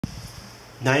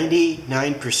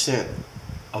99%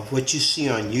 of what you see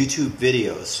on YouTube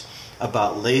videos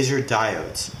about laser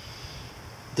diodes,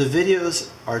 the videos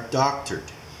are doctored.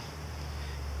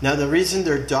 Now the reason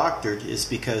they're doctored is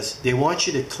because they want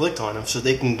you to click on them so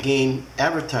they can gain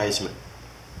advertisement.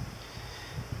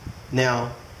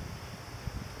 Now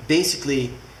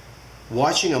basically,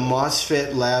 watching a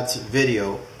MOSFET Labs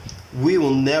video, we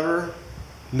will never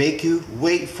make you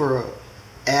wait for an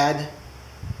ad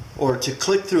or to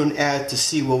click through an ad to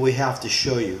see what we have to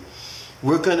show you.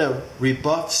 We're going to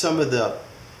rebuff some of the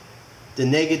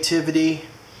negativity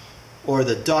or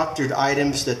the doctored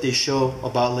items that they show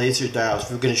about laser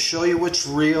diodes. We're going to show you what's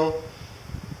real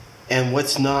and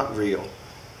what's not real.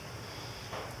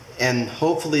 And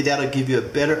hopefully that'll give you a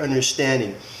better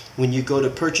understanding when you go to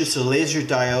purchase a laser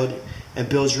diode and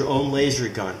build your own laser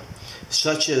gun.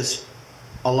 Such as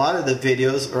a lot of the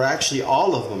videos, or actually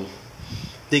all of them,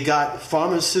 they got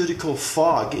pharmaceutical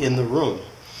fog in the room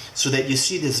so that you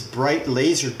see this bright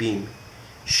laser beam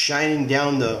shining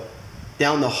down the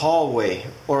hallway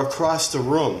or across the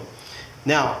room.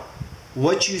 Now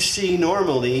what you see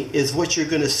normally is what you're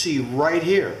going to see right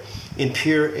here in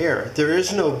pure air. There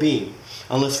is no beam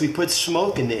unless we put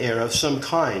smoke in the air of some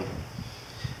kind.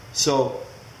 So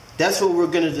that's what we're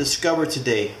going to discover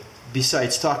today.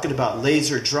 Besides talking about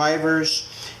laser drivers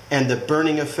and the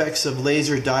burning effects of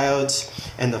laser diodes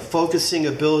and the focusing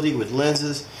ability with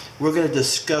lenses, we're going to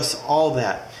discuss all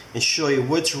that and show you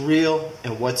what's real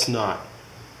and what's not.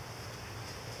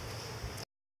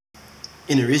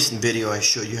 In a recent video I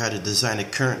showed you how to design a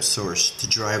current source to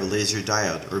drive a laser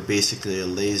diode, or basically a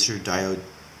laser diode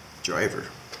driver.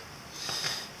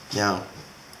 Now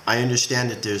I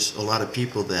understand that there's a lot of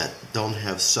people that don't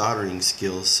have soldering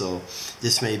skills, so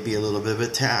this may be a little bit of a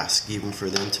task even for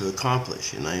them to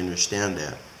accomplish, and I understand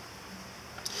that.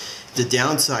 The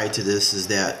downside to this is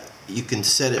that you can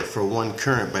set it for one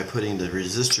current by putting the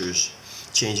resistors,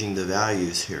 changing the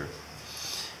values here.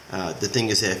 The thing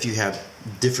is that if you have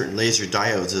different laser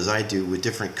diodes, as I do, with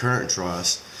different current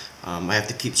draws, I have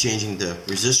to keep changing the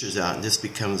resistors out, and this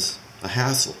becomes a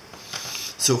hassle.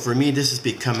 So for me, this is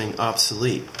becoming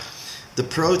obsolete. The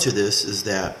pro to this is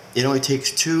that it only takes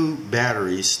 2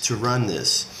 batteries to run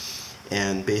this,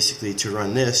 and basically to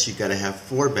run this you got to have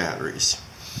 4 batteries.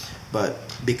 But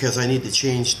because I need to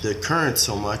change the current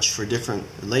so much for different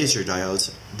laser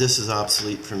diodes, this is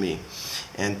obsolete for me.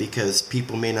 And because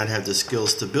people may not have the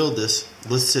skills to build this,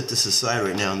 let's set this aside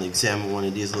right now and examine one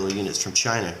of these little units from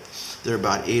China. They're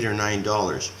about $8 or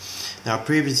 $9. Now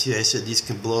previously I said these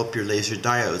can blow up your laser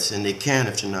diodes, and they can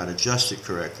if they're not adjusted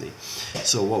correctly.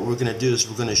 So what we're going to do is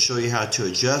we're going to show you how to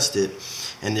adjust it,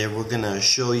 and then we're going to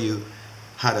show you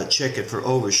how to check it for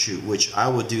overshoot, which I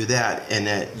will do that, and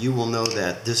that you will know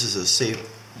that this is a safe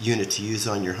unit to use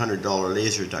on your $100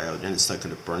 laser diode, and it's not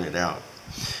going to burn it out.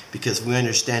 Because we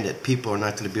understand that people are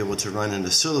not going to be able to run an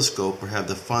oscilloscope or have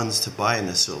the funds to buy an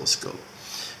oscilloscope.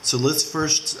 So let's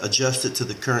first adjust it to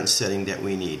the current setting that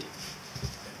we need.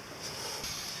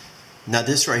 Now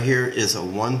this right here is a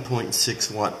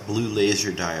 1.6 watt blue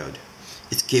laser diode.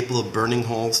 It's capable of burning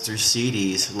holes through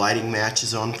CDs, lighting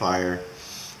matches on fire,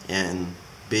 and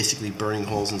basically burning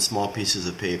holes in small pieces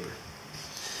of paper.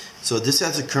 So this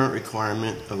has a current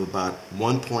requirement of about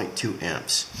 1.2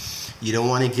 amps. You don't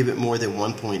want to give it more than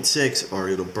 1.6 or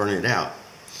it'll burn it out.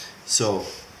 So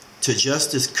to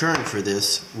adjust this current for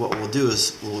this, what we'll do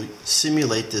is we'll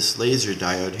simulate this laser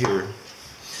diode here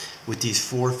with these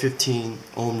 4 15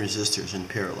 ohm resistors in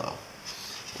parallel,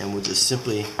 and we'll just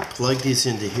simply plug these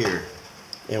into here,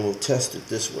 and we'll test it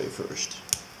this way first.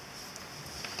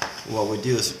 What we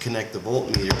do is connect the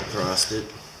voltmeter across it,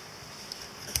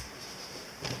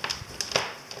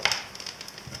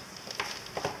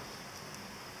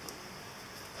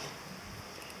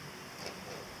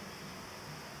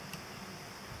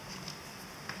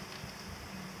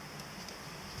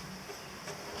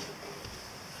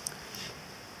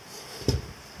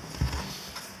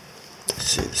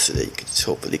 so that you can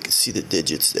hopefully see the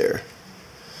digits there.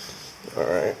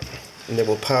 Alright, and then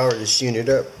we'll power this unit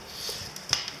up.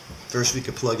 First we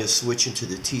can plug a switch into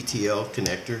the TTL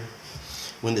connector.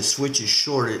 When the switch is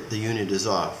shorted, the unit is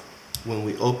off. When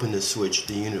we open the switch,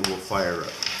 the unit will fire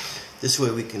up. This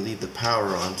way we can leave the power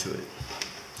onto it.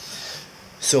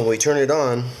 So when we turn it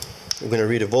on, we're going to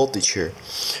read a voltage here,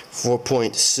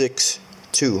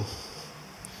 4.62.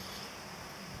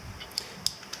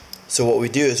 So what we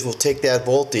do is we'll take that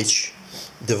voltage,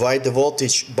 divide the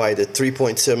voltage by the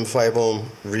 3.75 ohm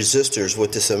resistors,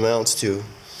 what this amounts to,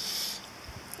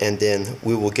 and then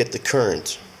we will get the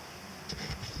current.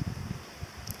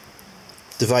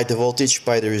 Divide the voltage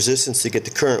by the resistance to get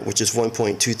the current, which is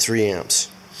 1.23 amps.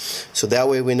 So that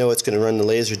way we know it's going to run the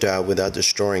laser diode without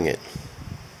destroying it.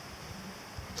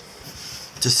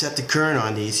 To set the current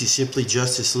on these, you simply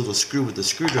adjust this little screw with the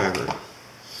screwdriver,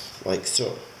 like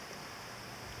so.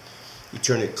 You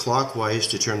turn it clockwise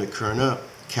to turn the current up,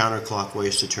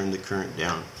 counterclockwise to turn the current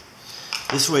down.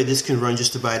 This way this can run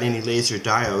just about any laser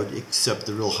diode except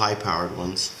the real high powered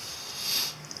ones.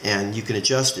 And you can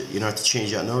adjust it. You don't have to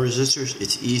change out no resistors.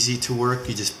 It's easy to work.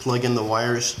 You just plug in the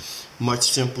wires. Much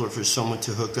simpler for someone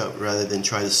to hook up rather than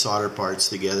try to solder parts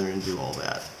together and do all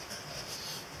that.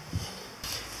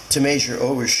 To measure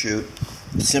overshoot,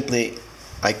 simply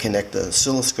I connect the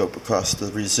oscilloscope across the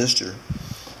resistor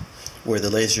where the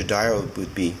laser diode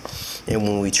would be, and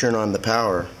when we turn on the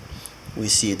power we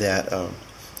see that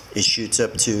it shoots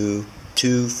up to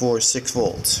 2, 4, 6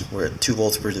 volts. We're at 2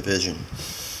 volts per division.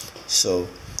 So,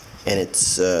 and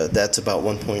it's that's about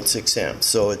 1.6 amps.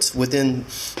 So it's within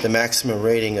the maximum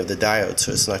rating of the diode,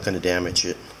 so it's not going to damage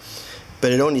it.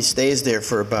 But it only stays there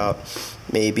for about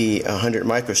maybe 100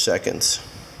 microseconds.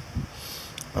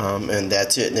 And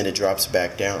that's it, and then it drops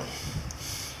back down.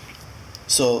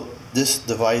 So this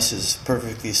device is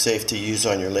perfectly safe to use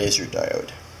on your laser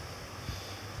diode.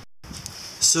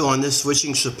 So on this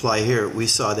switching supply here, we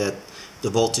saw that the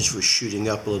voltage was shooting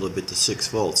up a little bit to 6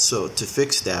 volts. So to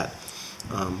fix that,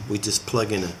 we just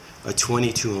plug in a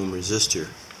 22 ohm resistor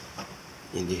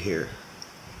into here.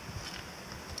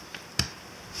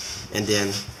 And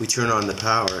then we turn on the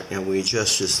power and we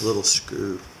adjust this little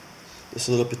screw, this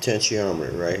little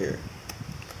potentiometer right here.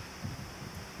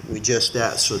 We adjust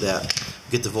that so that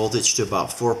we get the voltage to about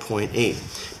 4.8,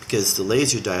 because the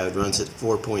laser diode runs at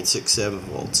 4.67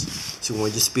 volts. So we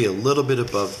want to just be a little bit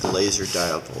above the laser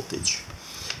diode voltage,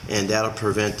 and that'll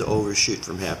prevent the overshoot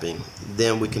from happening.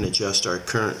 Then we can adjust our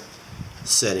current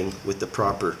setting with the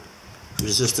proper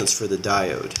resistance for the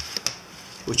diode,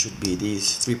 which would be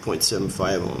these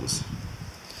 3.75 ohms.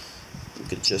 We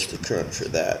could adjust the current for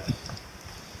that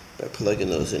by plugging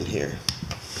those in here,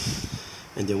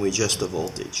 and then we adjust the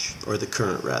voltage, or the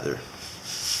current rather.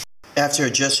 After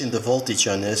adjusting the voltage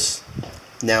on this,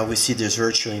 now we see there's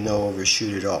virtually no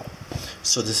overshoot at all.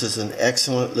 So this is an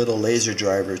excellent little laser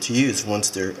driver to use once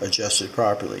they're adjusted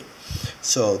properly.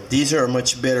 So these are a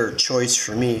much better choice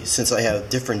for me, since I have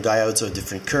different diodes of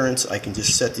different currents. I can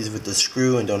just set these with the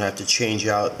screw and don't have to change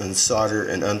out and solder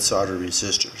and unsolder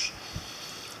resistors.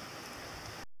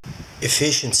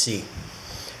 Efficiency.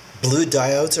 Blue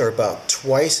diodes are about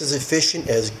twice as efficient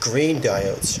as green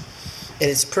diodes. And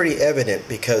it's pretty evident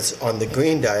because on the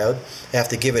green diode, I have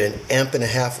to give it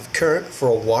 1.5 amps of current for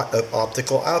a watt of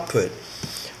optical output.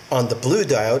 On the blue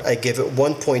diode, I give it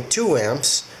 1.2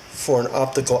 amps for an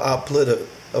optical output of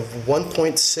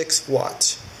 1.6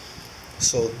 watts.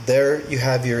 So there you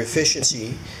have your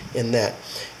efficiency in that.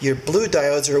 Your blue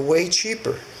diodes are way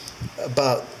cheaper,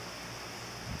 about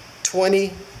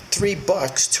 $23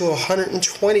 to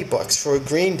 $120 for a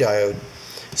green diode.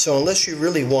 So unless you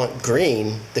really want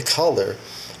green, the color,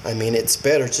 I mean, it's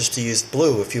better just to use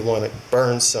blue if you want to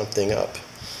burn something up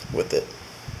with it.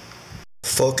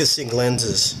 Focusing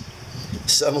lenses.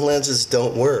 Some lenses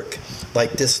don't work.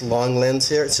 Like this long lens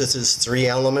here, it says it's 3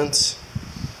 elements.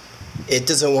 It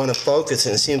doesn't want to focus,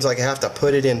 and it seems like I have to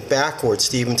put it in backwards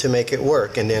to even to make it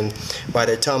work. And then by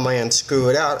the time I unscrew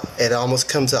it out, it almost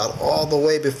comes out all the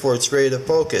way before it's ready to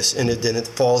focus, and then it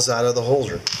falls out of the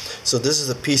holder. So this is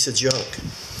a piece of junk.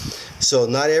 So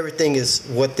not everything is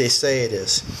what they say it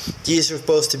is. These are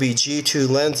supposed to be G2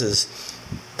 lenses.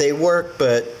 They work,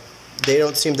 but they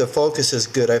don't seem to focus as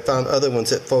good. I found other ones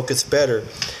that focus better.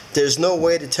 There's no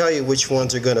way to tell you which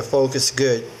ones are going to focus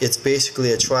good. It's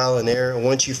basically a trial and error. And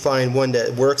once you find one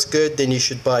that works good, then you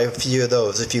should buy a few of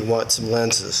those if you want some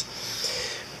lenses.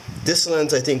 This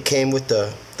lens, I think, came with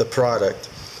the product,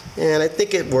 and I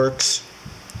think it works,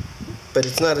 but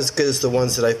it's not as good as the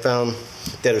ones that I found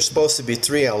that are supposed to be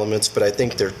 3 elements, but I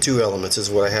think they're 2 elements is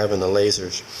what I have in the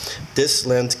lasers. This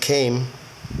lens came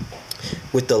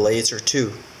with the laser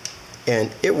too,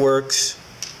 and it works,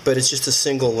 but it's just a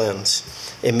single lens.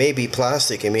 It may be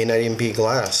plastic, it may not even be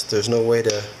glass. There's no way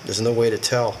to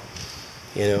tell,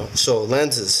 you know. So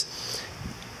lenses,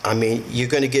 I mean, you're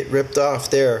going to get ripped off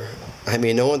there. I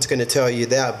mean, no one's going to tell you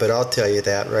that, but I'll tell you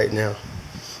that right now.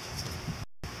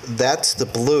 That's the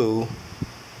blue,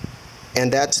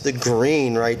 and that's the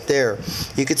green right there.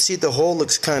 You can see the hole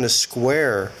looks kind of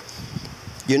square.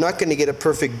 you're not going to get a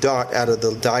perfect dot out of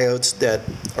the diodes that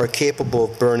are capable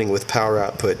of burning with power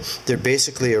output. They're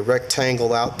basically a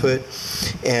rectangle output,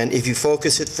 and if you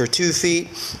focus it for 2 feet,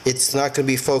 it's not going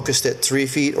to be focused at 3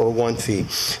 feet or 1 feet.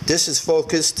 This is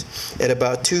focused at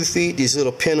about 2 feet, these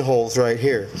little pinholes right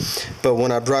here. But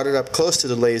when I brought it up close to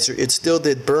the laser, it still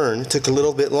did burn. It took a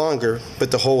little bit longer, but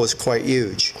the hole was quite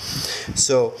huge.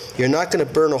 So you're not going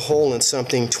to burn a hole in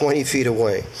something 20 feet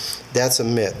away. That's a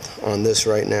myth on this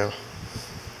right now.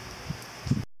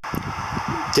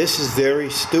 This is very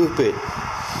stupid.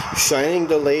 Shining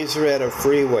the laser at a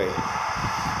freeway,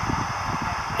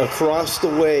 across the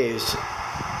ways,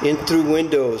 in through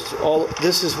windows.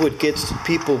 This is what gets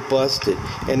people busted,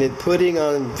 and then putting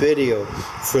on video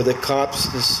for the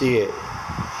cops to see it.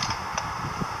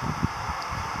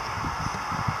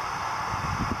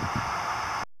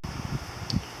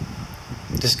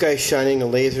 This guy's shining a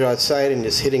laser outside and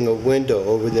is hitting a window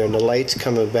over there, and the light's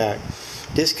coming back.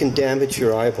 This can damage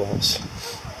your eyeballs.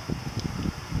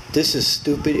 This is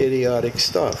stupid, idiotic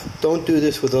stuff. Don't do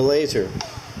this with a laser.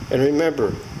 And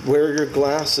remember, wear your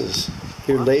glasses,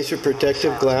 your laser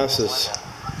protective glasses.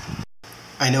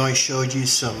 I know I showed you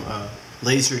some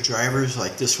laser drivers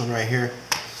like this one right here,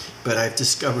 but I've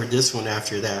discovered this one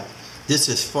after that. This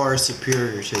is far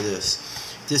superior to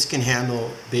this. This can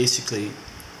handle basically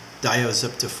diodes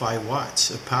up to 5 watts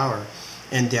of power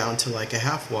and down to like a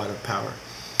 ½ watt of power.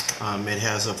 It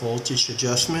has a voltage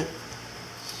adjustment,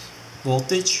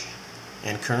 voltage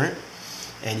and current,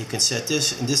 and you can set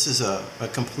this, and this is a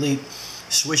complete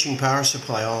switching power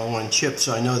supply all in one chip.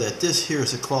 So I know that this here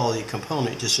is a quality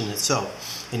component just in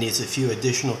itself. It needs a few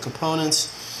additional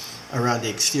components around the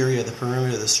exterior of the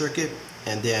perimeter of the circuit,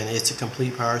 and then it's a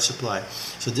complete power supply.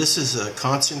 So this is a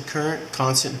constant current,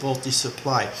 constant voltage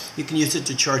supply. You can use it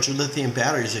to charge your lithium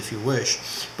batteries if you wish,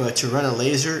 but to run a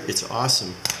laser, it's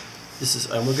awesome.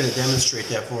 And we're going to demonstrate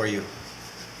that for you.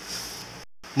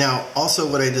 Now, also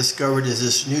what I discovered is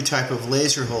this new type of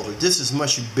laser holder. This is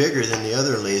much bigger than the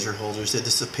other laser holders that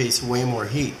dissipates way more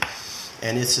heat,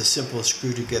 and it's a simple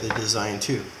screw together design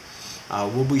too.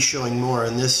 We'll be showing more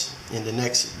on this in the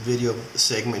next video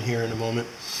segment here in a moment.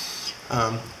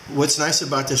 What's nice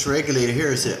about this regulator here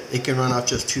is that it can run off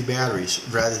just 2 batteries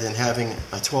rather than having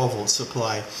a 12-volt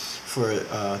supply for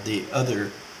the other.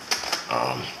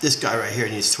 This guy right here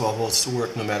needs 12 volts to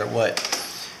work no matter what.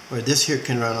 Where this here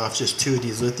can run off just 2 of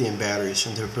these lithium batteries,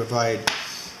 and to provide,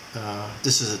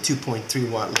 this is a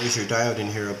 2.3 watt laser diode in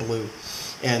here, a blue,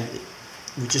 and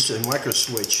with just a micro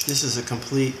switch. This is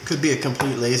could be a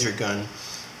complete laser gun,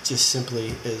 just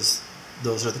simply as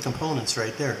those are the components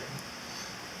right there.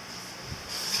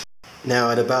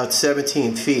 Now at about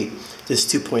 17 feet, this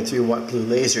 2.3 watt blue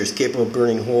laser is capable of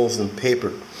burning holes in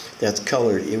paper that's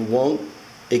colored. It won't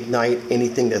ignite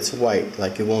anything that's white,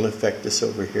 like it won't affect this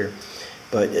over here,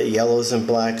 but yellows and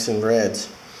blacks and reds.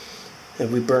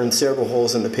 And we burned several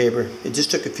holes in the paper. It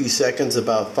just took a few seconds,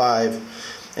 about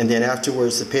 5, and then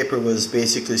afterwards the paper was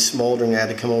basically smoldering. I had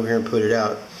to come over here and put it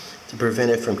out to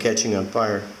prevent it from catching on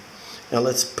fire. Now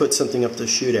let's put something up to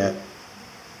shoot at.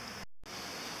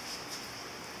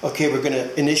 Okay, we're going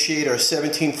to initiate our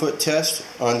 17-foot test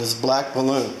on this black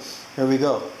balloon. Here we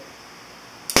go.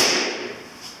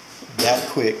 That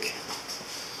quick.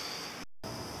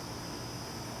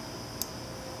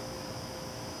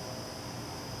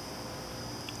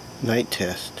 Night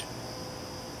test.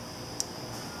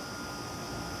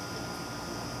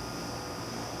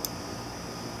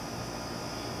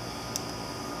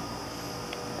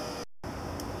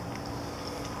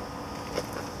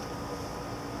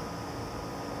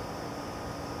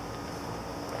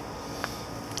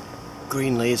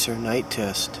 Green laser night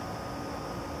test.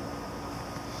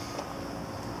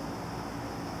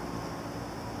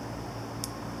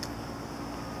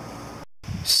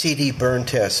 CD burn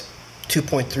test.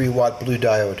 2.3 watt blue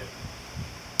diode.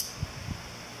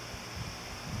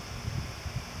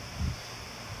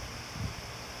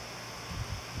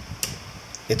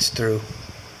 It's through.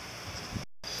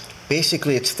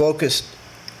 Basically it's focused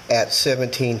at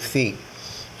 17 feet,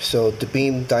 so the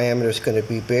beam diameter is going to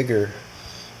be bigger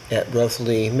at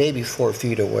roughly maybe 4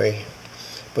 feet away,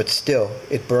 but still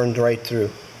it burned right through.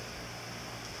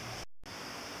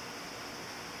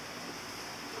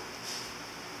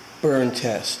 Burn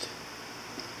test.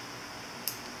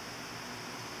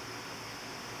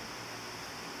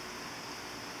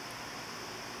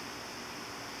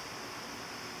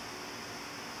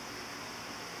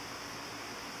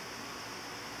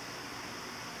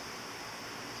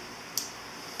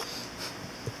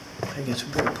 I guess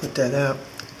we're going to put that out.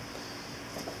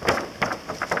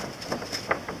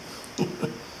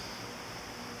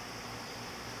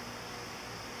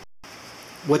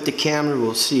 what the camera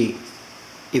will see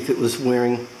if it was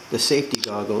wearing the safety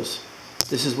goggles.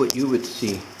 This is what you would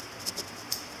see.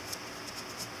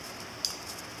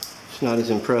 It's not as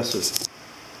impressive.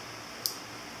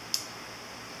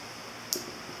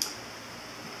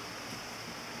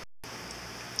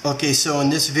 Okay, so in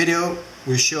this video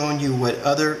we're showing you what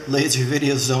other laser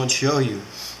videos don't show you.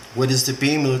 What does the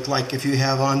beam look like if you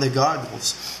have on the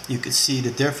goggles? You could see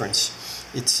the difference.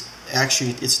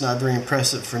 It's not very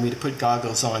impressive for me to put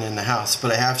goggles on in the house,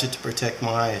 but I have to protect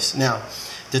my eyes. Now,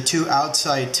 the two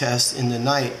outside tests in the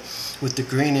night with the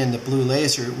green and the blue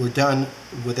laser were done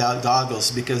without goggles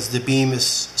because the beam is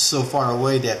so far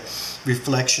away that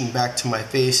reflection back to my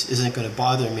face isn't going to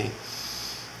bother me.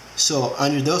 So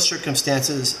under those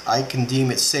circumstances, I can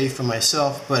deem it safe for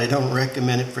myself, but I don't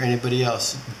recommend it for anybody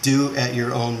else. Do at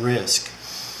your own risk.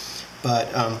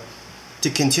 But to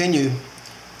continue,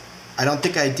 I don't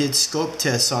think I did scope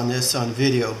tests on this on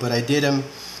video, but I did them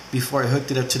before I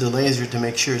hooked it up to the laser to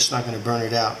make sure it's not going to burn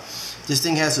it out. This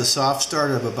thing has a soft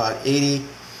start of about 800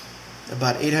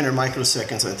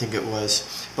 microseconds, I think it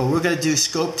was. But we're going to do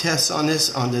scope tests on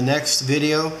this on the next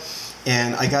video,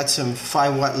 and I got some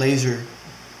 5-watt laser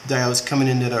diodes coming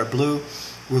in that are blue.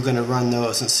 We're going to run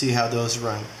those and see how those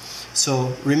run.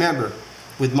 So remember,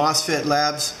 with MOSFET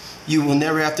Labs, you will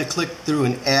never have to click through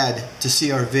an ad to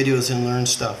see our videos and learn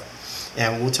stuff.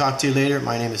 And we'll talk to you later.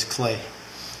 My name is Clay.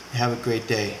 Have a great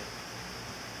day.